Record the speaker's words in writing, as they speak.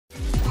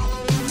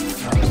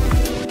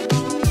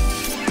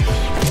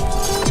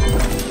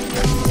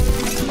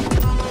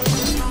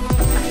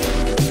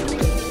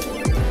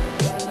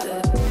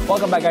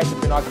Welcome back, guys, to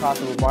Pinoy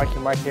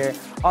Crossover. Mark here,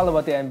 all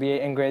about the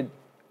NBA. Ingrid,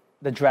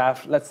 the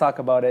draft. Let's talk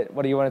about it.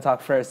 What do you want to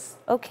talk first?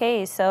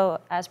 Okay,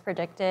 so as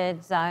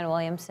predicted, Zion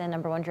Williamson,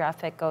 #1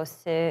 draft pick, goes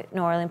to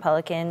New Orleans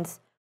Pelicans.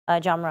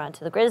 John Morant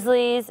to the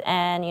Grizzlies,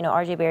 and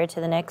RJ Barrett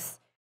to the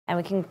Knicks. And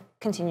we can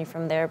continue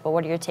from there. But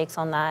what are your takes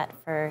on that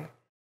for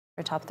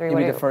top three?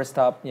 Maybe the first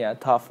top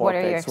four What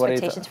are your picks.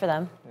 expectations for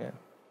them?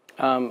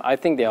 Yeah. I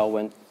think they all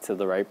went to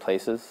the right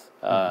places.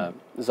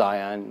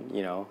 Zion,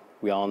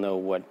 we all know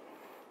what,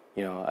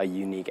 a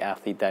unique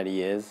athlete that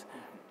he is.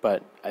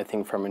 But I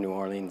think from a New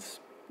Orleans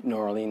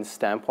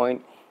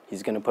standpoint,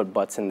 he's going to put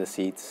butts in the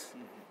seats.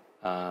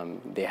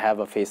 They have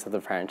a face of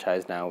the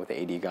franchise now with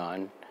AD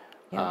gone.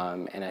 Yeah.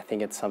 And I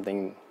think it's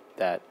something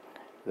that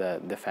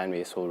the fan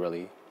base will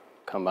really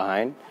come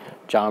behind.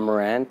 John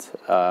Morant,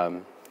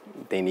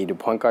 they need a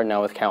point guard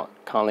now with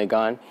Conley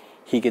gone.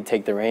 He could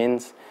take the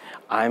reins.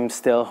 I'm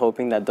still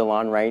hoping that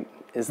DeLon Wright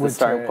is the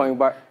starting point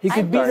guard. He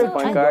could be the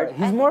point guard.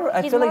 He's more.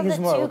 I feel like he's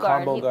more of a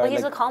combo guard.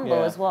 He's a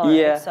combo as well.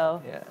 Yeah. Right?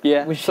 So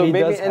So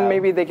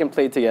maybe they can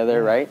play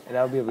together, right?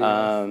 That would be really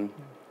nice.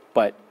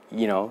 But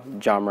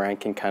John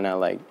Morant can kind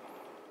of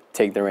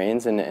take the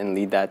reins and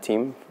lead that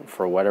team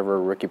for whatever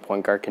a rookie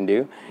point guard can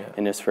do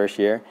in his first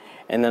year.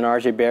 And then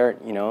RJ Barrett,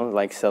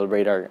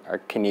 celebrate our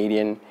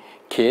Canadian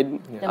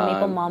kid. The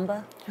Maple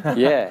Mamba.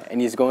 Yeah,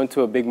 and he's going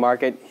to a big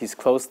market. He's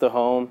close to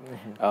home,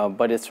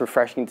 but it's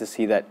refreshing to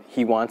see that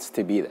he wants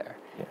to be there.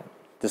 Yeah.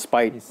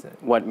 Despite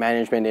what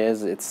management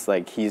is, it's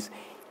like he's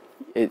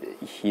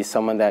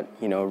someone that,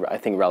 I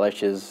think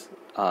relishes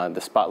the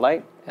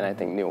spotlight, and I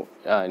think New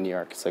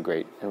York is a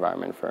great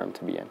environment for him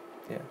to be in.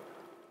 Yeah.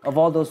 Of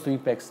all those 3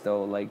 picks,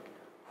 though,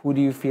 who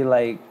do you feel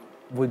like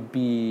would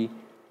be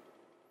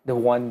the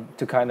one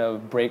to kind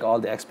of break all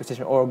the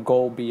expectation or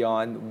go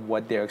beyond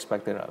what they're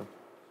expected of?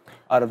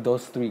 Out of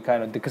those 3,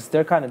 because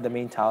they're kind of the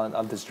main talent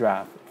of this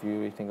draft, if you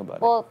really think about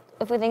it. Well,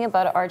 if we think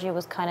about it, RJ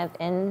was kind of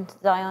in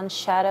Zion's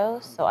shadow,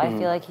 so I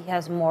feel like he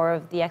has more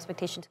of the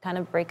expectation to kind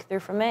of break through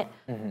from it.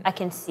 I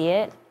can see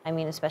it. I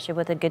mean, especially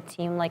with a good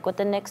team like with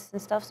the Knicks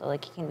and stuff, so he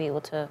can be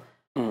able to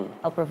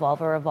help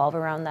revolve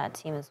around that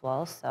team as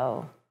well.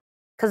 So,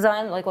 because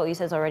Zion, like what you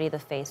said, is already the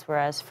face,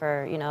 whereas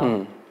for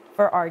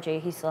for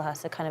RJ, he still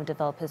has to kind of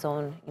develop his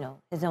own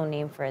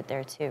name for it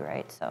there too,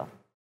 right? So.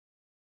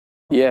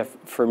 Yeah,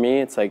 for me,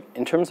 it's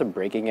in terms of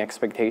breaking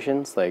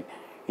expectations, to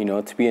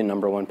be a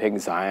 #1 pick,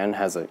 Zion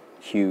has a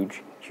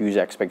huge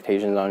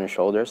expectations on his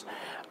shoulders.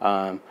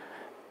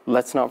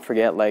 Let's not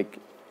forget,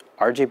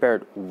 RJ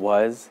Barrett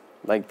was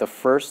the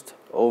first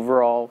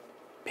overall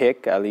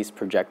pick, at least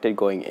projected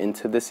going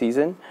into the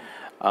season,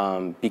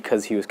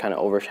 because he was kind of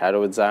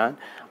overshadowed with Zion.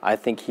 I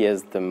think he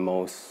has the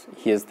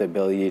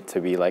ability to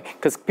be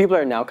because people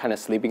are now kind of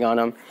sleeping on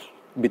him.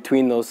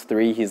 Between those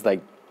 3, he's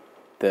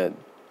the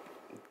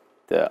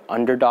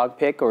underdog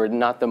pick, or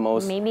not the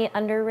most maybe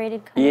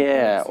underrated kind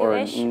of or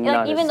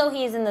not even though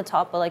he's in the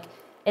top, but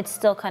it's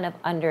still kind of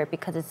under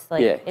because it's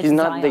he's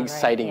not Zion, the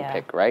exciting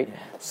pick, right? Yeah.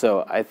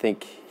 So I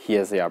think he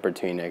has the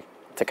opportunity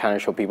to kind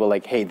of show people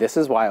hey, this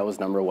is why I was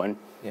 #1.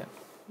 Yeah.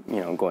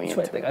 Going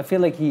into I feel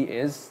like he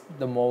is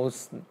the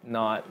most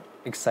not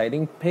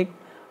exciting pick,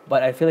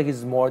 but I feel like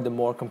he's the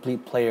more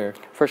complete player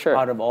for sure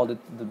out of all the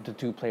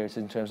 2 players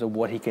in terms of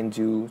what he can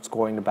do,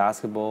 scoring the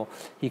basketball.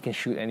 He can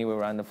shoot anywhere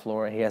around the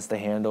floor. He has the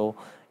handle,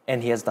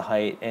 and he has the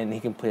height, and he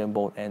can play on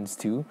both ends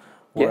too.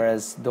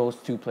 Whereas those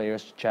 2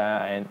 players,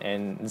 Cha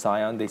and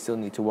Zion, they still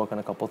need to work on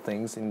a couple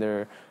things in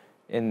their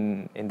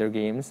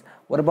games.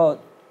 What about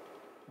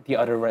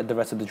the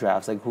rest of the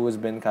drafts? Who has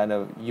been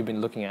you've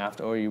been looking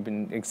after, or you've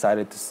been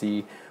excited to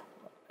see?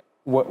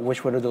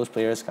 Which one of those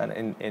players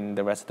in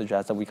the rest of the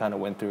drafts that we kind of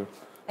went through?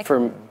 I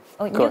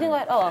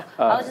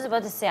was just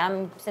about to say,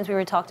 since we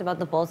were talked about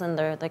the Bulls and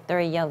they're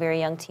a very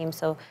young team,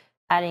 so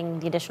adding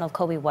the addition of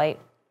Kobe White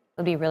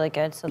would be really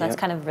good. So that's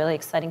kind of really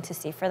exciting to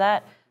see for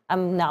that.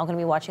 I'm now going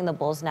to be watching the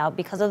Bulls now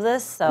because of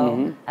this,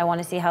 so I want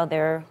to see how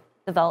their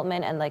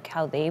development and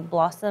how they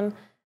blossom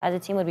as a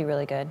team would be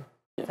really good.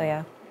 So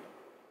yeah.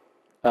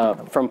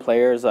 From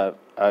players,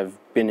 I've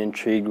been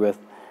intrigued with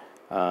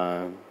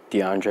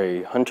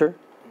DeAndre Hunter,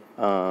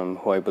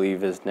 who I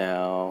believe is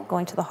now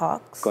going to the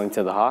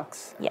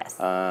Hawks. Yes.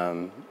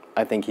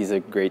 I think he's a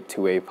great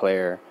 2-way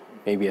player,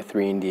 maybe a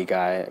 3-and-D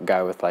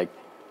guy with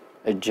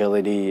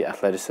agility,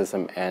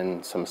 athleticism,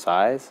 and some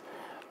size.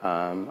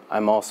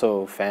 I'm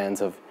also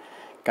fans of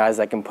guys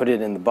that can put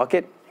it in the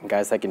bucket and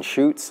guys that can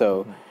shoot.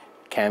 So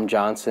Cam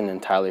Johnson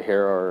and Tyler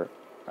Hero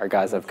are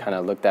guys I've kind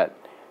of looked at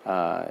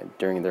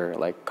during their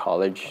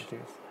college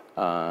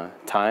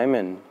time,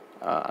 and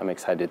I'm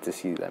excited to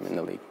see them in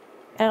the league.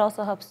 And it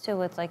also helps too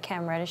with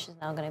Cam Reddish is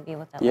now going to be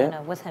with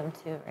Atlanta with him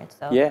too, right?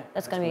 So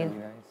that's going to be really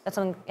nice. That's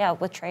something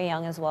with Trae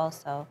Young as well.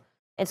 So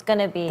it's going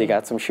to be. They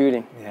got some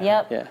shooting.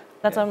 Yep. Yeah.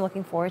 That's what I'm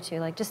looking forward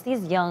to. Just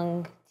these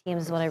young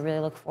teams is what I really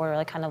look forward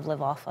to, kind of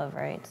live off of,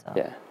 right? So.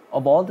 Yeah.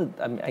 Of all the,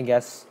 I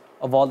guess,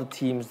 of all the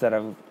teams that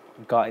have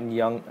gotten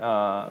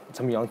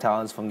some young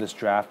talents from this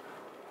draft,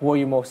 who are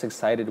you most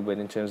excited with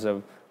in terms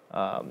of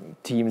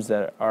teams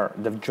that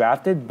they've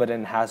drafted, but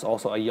then has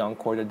also a young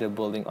core that they're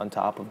building on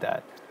top of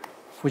that?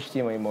 Which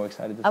team are you more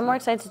excited to see? I'm more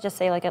excited to just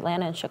say like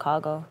Atlanta and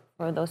Chicago,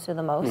 for those two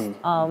the most.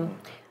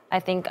 I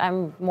think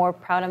I'm more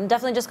proud. I'm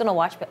definitely just gonna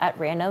watch at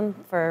random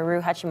for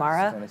Ryu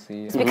Hachimura.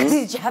 It's because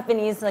he's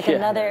Japanese, like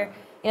another,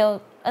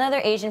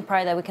 another Asian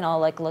pride that we can all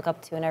like look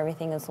up to and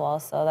everything as well.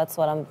 So that's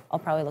what I'm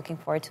probably looking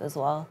forward to as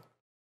well.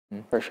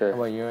 For sure. How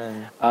about you?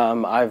 And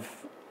I've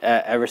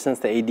ever since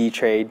the AD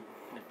trade,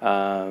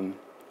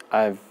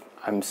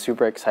 I'm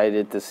super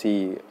excited to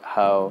see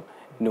how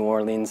New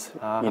Orleans,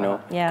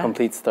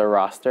 completes their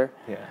roster.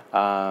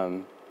 Yeah.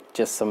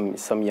 Just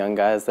some young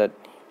guys that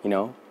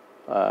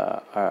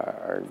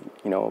are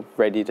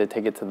ready to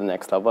take it to the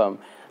next level.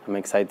 I'm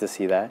excited to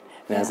see that.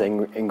 And as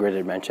Ingrid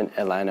had mentioned,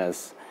 Atlanta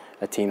is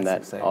a team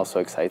that also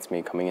excites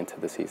me coming into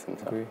the season.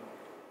 So. Agree.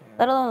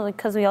 Let alone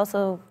because we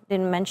also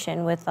didn't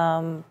mention with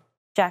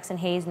Jackson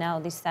Hayes now,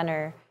 the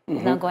center,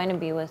 is now going to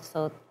be with,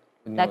 so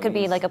that could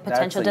be like a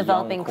potential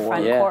developing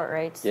front court,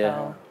 right?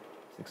 So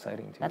it's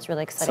exciting too. that's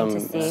really exciting to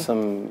see.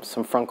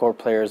 Some front court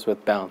players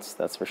with bounce,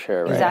 that's for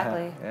sure, right?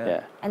 Exactly.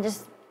 Yeah. And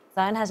just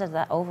Zion has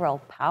that overall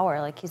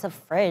power. Like he's a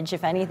fridge,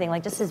 if anything.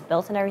 Like just his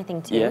built and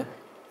everything too. Yeah.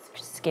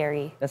 It's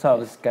scary. That's what I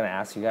was gonna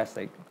ask you guys.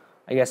 Like,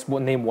 I guess we'll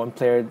name one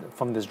player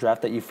from this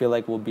draft that you feel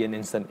like will be an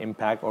instant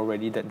impact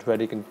already, that's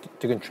ready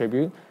to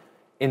contribute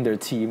in their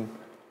team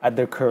at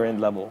their current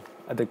level,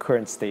 at the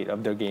current state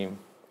of their game.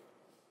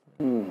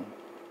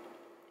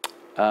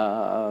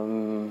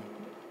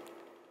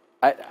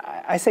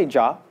 I say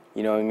Ja.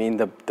 You know what I mean?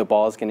 The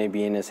ball is going to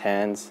be in his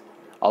hands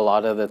a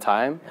lot of the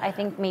time. I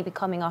think maybe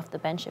coming off the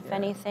bench, if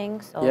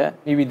anything. So Yeah.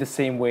 Maybe the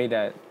same way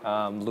that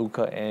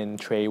Luka and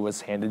Trey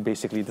was handed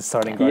basically the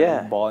starting guard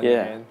with the ball in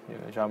your hand.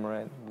 Ja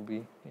Morant will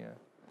be.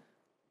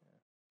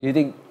 Do you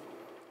think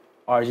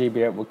RJ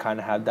Barrett would kind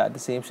of have the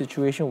same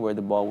situation where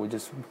the ball would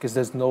just, because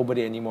there's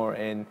nobody anymore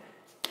in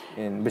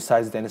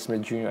besides Dennis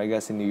Smith Jr. I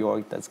guess in New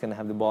York that's gonna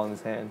have the ball in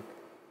his hand.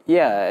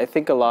 Yeah, I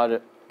think a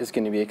lot is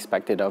going to be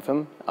expected of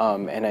him,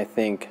 and I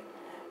think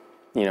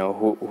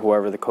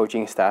whoever the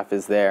coaching staff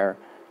is there,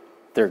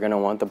 they're going to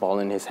want the ball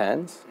in his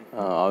hands.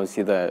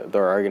 Obviously,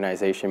 their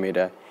organization made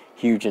a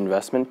huge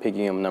investment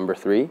picking him number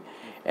 3,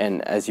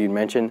 and as you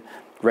mentioned,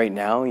 right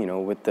now,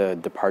 with the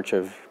departure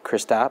of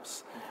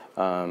Kristaps,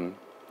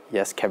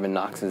 yes, Kevin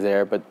Knox is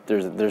there, but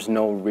there's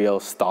no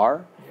real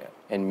star,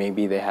 and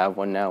maybe they have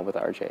one now with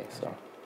RJ. So.